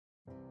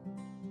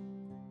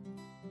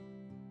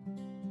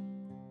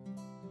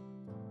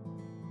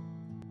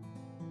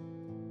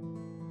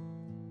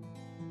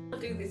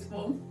do this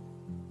one.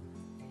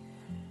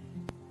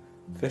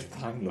 5th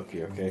time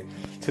lucky, okay.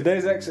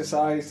 Today's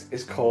exercise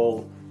is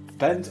called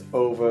bent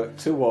over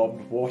 2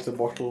 armed water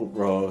bottle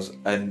rows,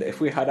 and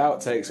if we had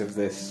outtakes of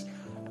this,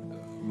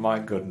 my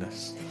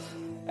goodness.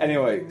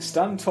 Anyway,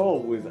 stand tall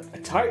with a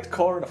tight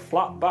core and a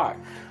flat back.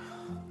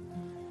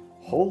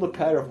 Hold a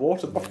pair of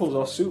water bottles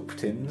or soup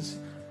tins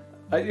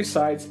at your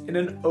sides in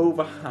an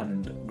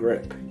overhand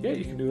grip. Yeah,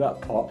 you can do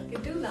that, Pop. I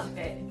can do that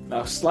bit.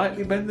 Now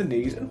slightly bend the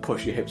knees and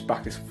push your hips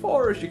back as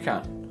far as you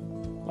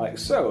can. Like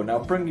so. Now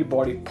bring your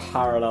body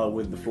parallel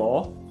with the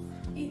floor.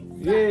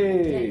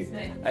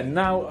 Yay! And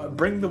now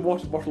bring the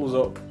water bottles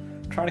up,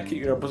 trying to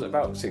keep your elbows at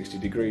about 60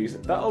 degrees.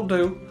 That'll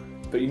do,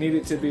 but you need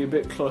it to be a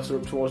bit closer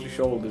up towards your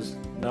shoulders.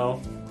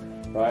 No?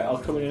 Right, I'll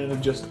come in and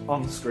adjust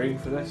on the screen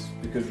for this,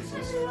 because this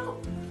is...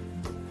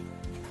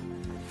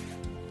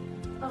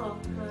 Oh,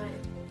 right.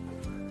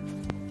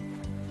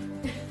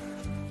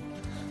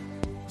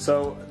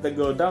 So, then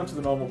go down to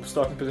the normal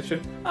starting position,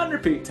 and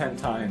repeat 10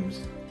 times.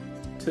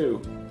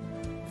 2,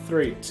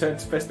 3, turn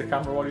to face the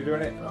camera while you're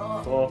doing it.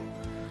 4,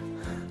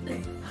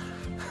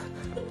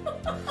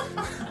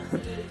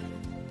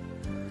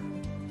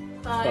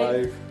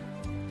 5,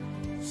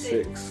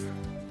 6,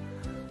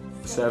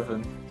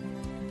 7,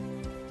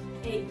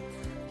 8.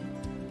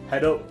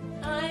 Head up.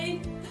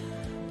 9,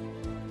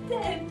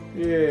 10.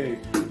 Yay.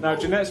 Now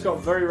Jeanette's got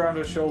very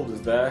rounded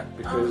shoulders there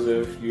because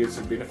of you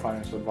being a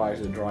financial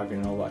advisor, driving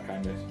and all that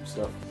kind of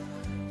stuff.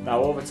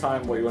 Now over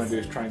time what you want to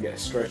do is try and get a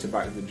straighter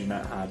back that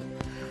Jeanette had.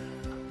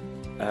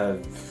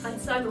 And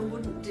Simon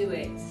wouldn't do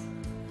it.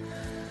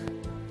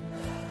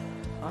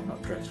 I'm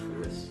not dressed for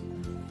this.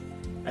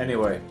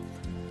 Anyway,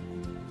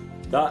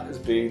 that has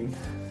been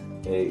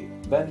a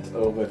bent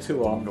over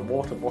 2-armed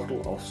water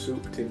bottle or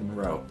soup tin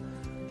row.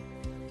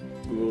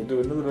 We will do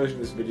another version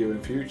of this video in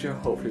future,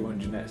 hopefully when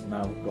Jeanette's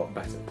now got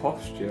better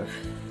posture.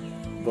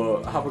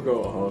 But have a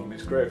go at home,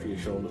 it's great for your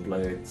shoulder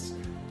blades.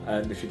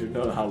 And if you didn't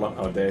know how long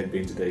our day had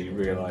been today, you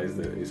realise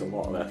that it's a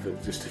lot of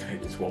effort just to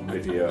make this one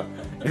video.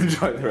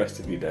 Enjoy the rest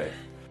of your day.